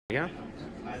Yeah.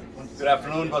 Good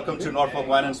afternoon. Welcome to Norfolk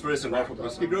Wine and Spirits and Norfolk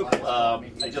Whisky Group.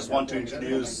 I just want to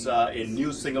introduce a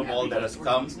new single malt that has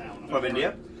come from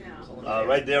India.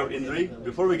 Right there, Indri.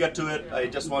 Before we get to it, I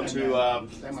just want to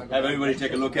have everybody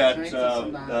take a look at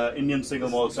the Indian Single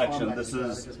Malt section. This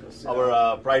is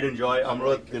our pride and joy,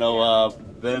 Amrut. You know,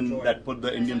 when that put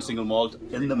the Indian Single Malt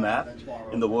in the map,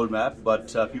 in the world map.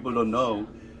 But people don't know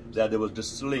that there was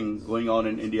distilling going on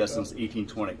in India since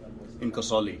 1820. In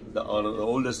Piccadaly, the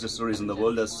oldest distilleries in the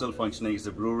world, that's still functioning. It's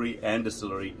a brewery and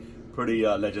distillery, pretty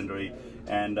legendary.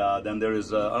 And then there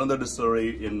is another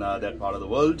distillery in that part of the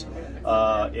world,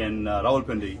 in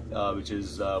Rawalpindi, which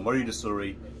is Murray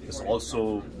Distillery. It's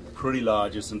also pretty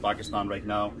large. It's in Pakistan right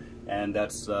now, and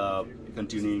that's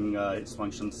continuing its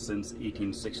functions since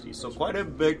 1860. So quite a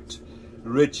bit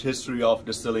rich history of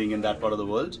distilling in that part of the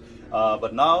world.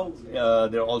 But now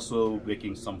they're also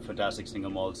making some fantastic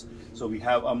single malts. So we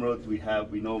have Amrut,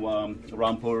 we know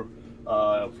Rampur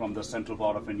from the central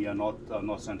part of India,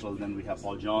 north central. Then we have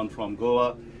Paul John from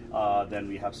Goa. Then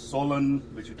we have Solan,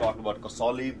 which we talked about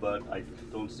Kasoli, but I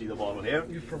don't see the bottle here.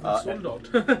 You probably sold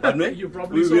out. Pardon me? You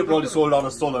we probably sold out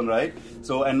of Solan, right?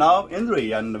 So, and now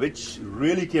Indri, and which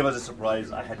really came as a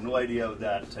surprise. I had no idea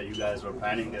that you guys were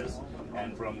planning this.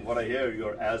 And from what I hear,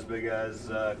 you're as big as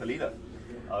Khalida.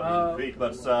 Great,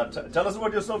 but tell us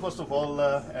about yourself first of all,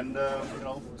 and you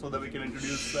know, so that we can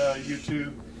introduce you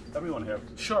to everyone here.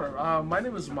 Sure. My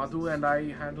name is Madhu, and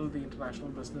I handle the international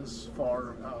business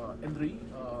for Indri,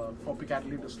 for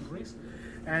Piccadaly Distilleries.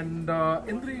 And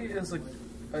Indri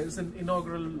is an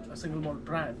inaugural single malt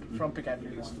brand from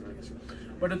Piccadaly Distilleries.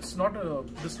 But it's not a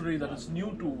distillery that is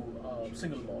new to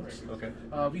single malts. Okay.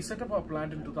 We set up our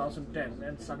plant in 2010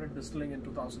 and started distilling in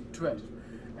 2012.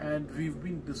 And we've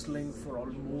been distilling for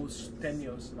almost 10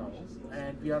 years now.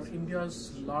 And we are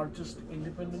India's largest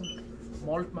independent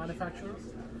malt manufacturer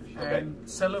and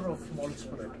seller of malt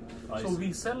spirit. So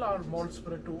we sell our malt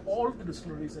spirit to all the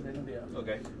distilleries in India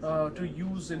to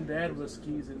use in their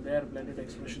whiskies, in their blended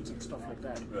expressions and stuff like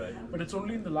that. Right. But it's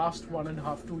only in the last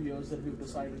 1.5 to 2 years that we've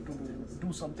decided to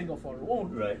do something of our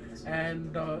own. Right.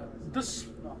 And this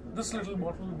little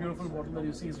bottle, beautiful bottle that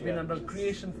you see, has been under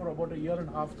creation for about 1.5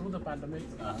 years through the pandemic,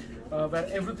 where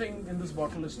everything in this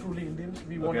bottle is truly Indian.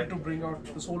 We wanted to bring out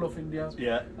the soul of India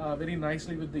very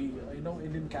nicely with the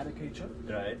Indian caricature.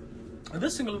 Right. And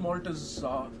this single malt is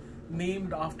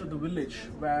named after the village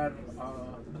where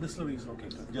the distillery is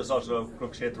located. Just outside of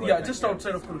Kurukshetra. Yeah, just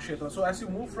outside of Kurukshetra. So as you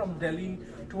move from Delhi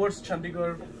towards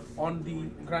Chandigarh on the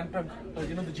Grand Trunk, the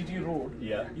GT road,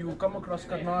 you come across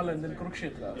Karnal and then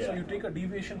Kurukshetra. So you take a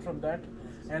deviation from that,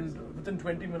 and within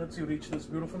 20 minutes you reach this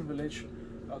beautiful village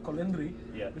called Indri,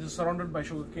 which is surrounded by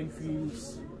sugarcane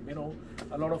fields,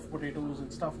 a lot of potatoes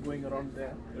and stuff going around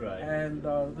there. Right. And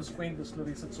this quaint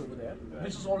distillery sits over there,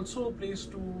 which is also a place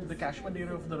to the catchment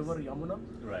area of the river Yamuna.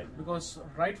 Right. Because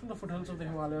right from the foothills of the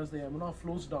Himalayas, the Yamuna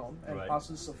flows down and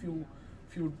passes a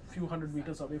few hundred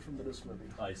meters away from the distillery.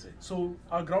 I see. So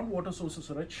our groundwater source is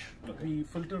rich. We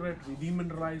filter it, we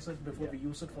demineralize it before we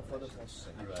use it for further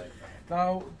processing. Right.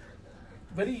 Now,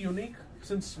 very unique,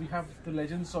 since we have the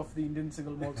legends of the Indian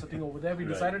single malt sitting over there, we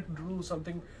decided to do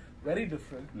something very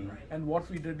different. And what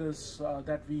we did is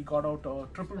that we got out a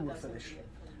triple wood finish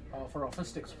for our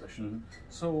first expression.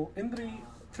 So Indri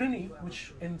Trini,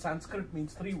 which in Sanskrit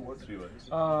means three wood,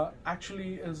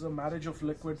 actually is a marriage of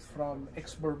liquids from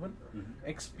ex-bourbon,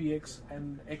 ex-PX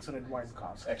and ex-red wine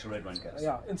cask. Ex-red wine cask.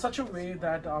 Yeah, in such a way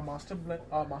that our master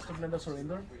blender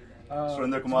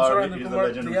Surrinder Kumar, he's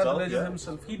the legend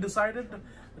himself. He decided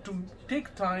to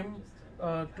take time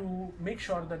to make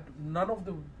sure that none of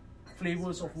the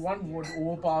flavors of one wood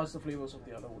overpowers the flavors of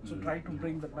the other wood. So try to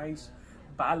bring the nice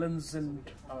balance and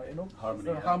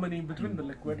harmony between the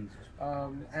liquid.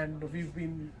 And we've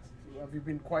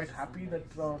been quite happy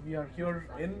that we are here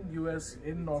in US,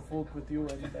 in Norfolk with you,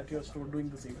 and at your store doing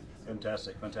this event.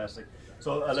 Fantastic, fantastic.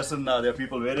 So listen, there are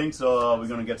people waiting, so we're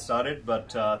going to get started.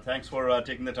 But thanks for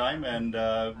taking the time and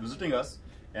visiting us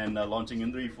and launching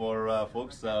Indri for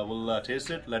folks. We'll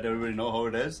taste it, let everybody know how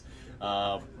it is.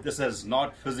 This has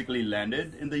not physically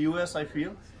landed in the US, I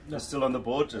feel. It's still on the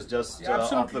boat. It's just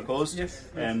off the coast.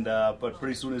 And but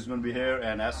pretty soon it's going to be here.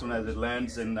 And as soon as it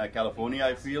lands in California,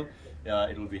 I feel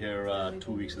it will be here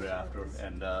 2 weeks thereafter.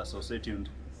 And so stay tuned.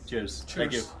 Cheers.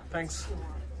 Thank you. Thanks.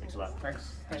 Thanks a lot.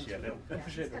 Thanks. Appreciate it.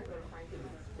 Appreciate it.